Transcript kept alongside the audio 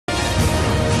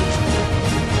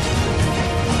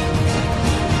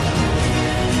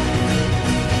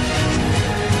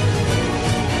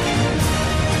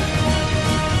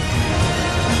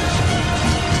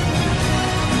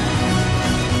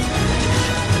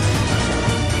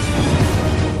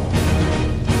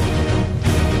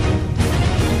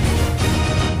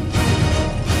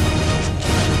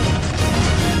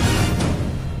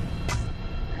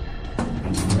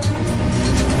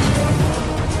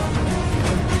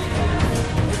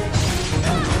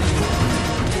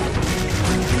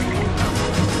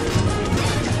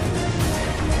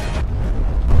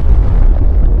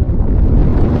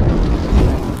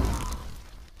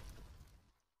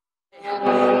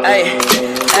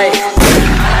Ay,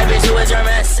 my bitch, who is your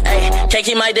mess? Ay, can't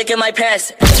keep my dick in my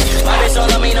pants. My bitch don't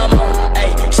love me no more.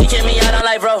 Ay, she kick me out on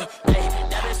life, bro. Ay,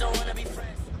 that bitch don't wanna be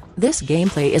friends. This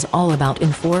gameplay is all about in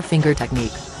 4-finger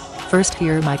technique. First,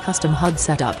 here my custom HUD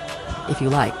setup. If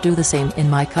you like do the same in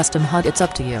my custom HUD, it's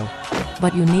up to you.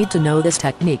 But you need to know this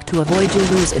technique to avoid you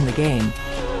lose in the game.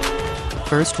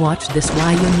 First, watch this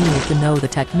why you need to know the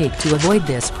technique to avoid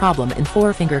this problem in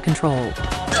 4-finger control.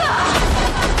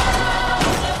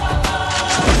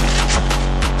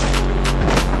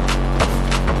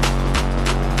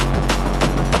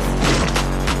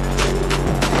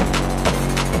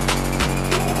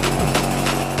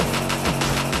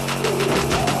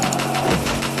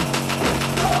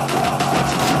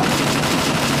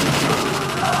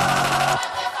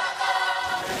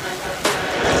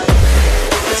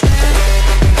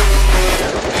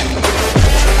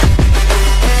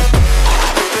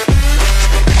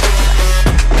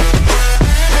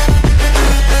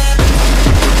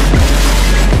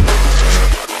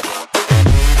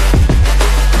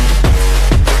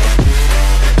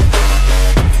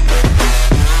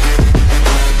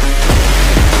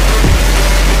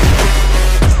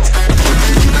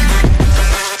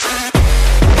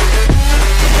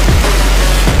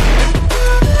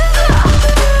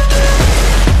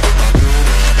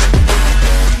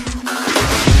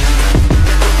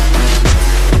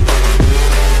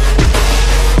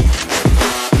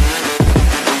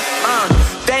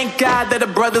 That the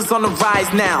brothers on the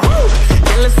rise now.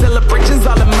 Endless celebrations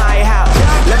all in my house.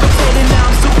 Levitating now,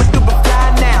 I'm super duper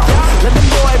fly now. Let them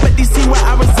boy, but they see where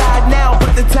I reside now.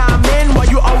 Put the time in while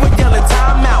you always yelling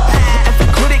time out. And for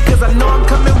quit it, cause I know I'm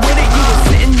coming with it. You were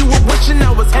sitting, you were wishing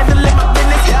I was handling my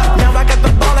business. Now I got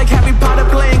the ball like Harry Potter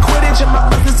playing Quidditch. And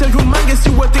my business is humongous,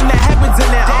 you would think that happens in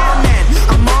there. Damn man,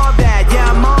 I'm all that,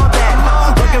 yeah I'm all that.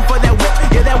 Looking for that whip,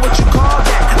 yeah that what you call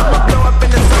that. I'ma blow up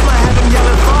in the summer, have them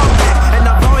yelling fall back. And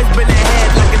I've always been ahead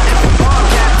like an empty ball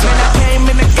cap. Man, I came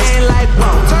in the game like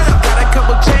whoa. Got a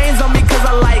couple chains on me cause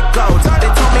I like gold.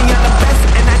 They told me I'm the best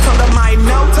and I told them I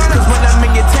know. Cause when I'm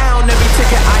in your town, every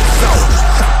ticket I sold.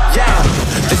 Yeah,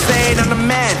 they saying I'm the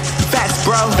man. Facts,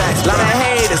 bro. Lot of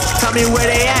haters, tell me where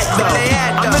they at though.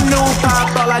 I'm the new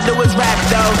pop, all I do is rap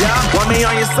though. Want me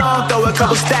on your song, throw a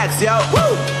couple stacks, yo.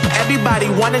 Woo! Everybody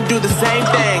wanna do the same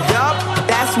thing.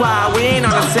 That's why we ain't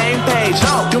on the same page.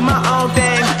 Do my own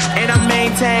thing, and I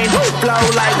maintain. Flow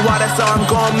like water, so I'm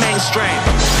going mainstream.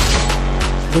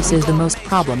 This is the most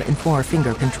problem in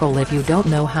 4-finger control if you don't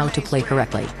know how to play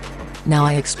correctly. Now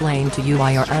I explain to you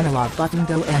why your analog button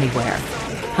go anywhere.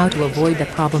 How to avoid that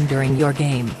problem during your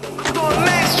game. I'm going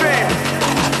mainstream.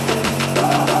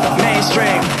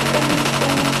 Mainstream.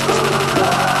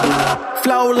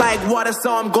 Flow like water,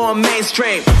 so I'm going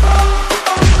mainstream.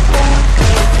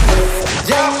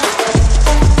 Yeah.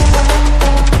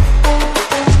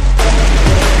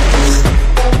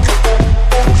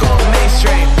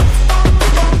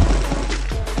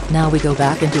 Now we go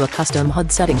back into a custom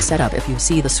HUD setting setup. If you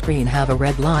see the screen have a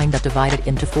red line that divided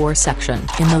into 4 sections.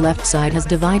 In the left side has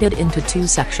divided into 2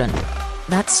 sections.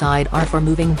 That side are for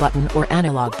moving button or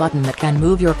analog button that can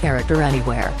move your character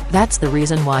anywhere. That's the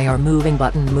reason why your moving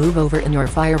button move over in your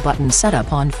fire button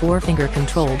setup on 4-finger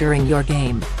control during your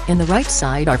game. In the right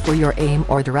side are for your aim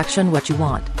or direction what you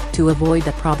want. To avoid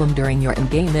that problem during your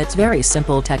in-game, it's very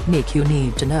simple technique you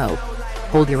need to know.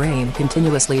 Hold your aim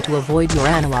continuously to avoid your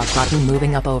analog button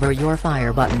moving up over your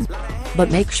fire button. But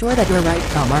make sure that your right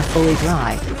thumb are fully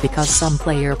dry, because some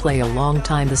player play a long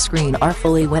time the screen are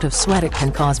fully wet of sweat. It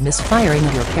can cause misfiring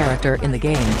of your character in the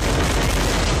game.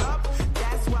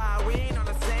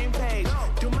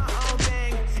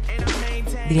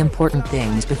 The important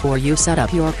things before you set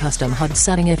up your custom HUD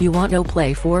setting if you want to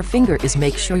play 4-finger is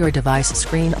make sure your device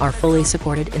screen are fully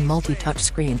supported in multi-touch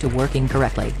screen to working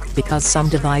correctly, because some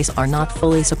device are not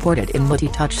fully supported in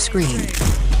multi-touch screen.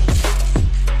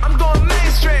 I'm going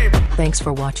mainstream. Thanks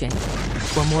for watching.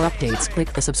 For more updates,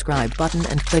 click the subscribe button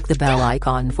and click the bell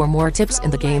icon for more tips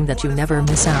in the game that you never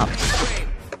miss out.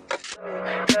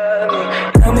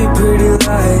 Tell me pretty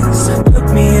lies,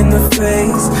 look me in the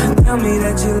face, tell me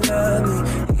that you love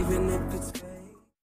me.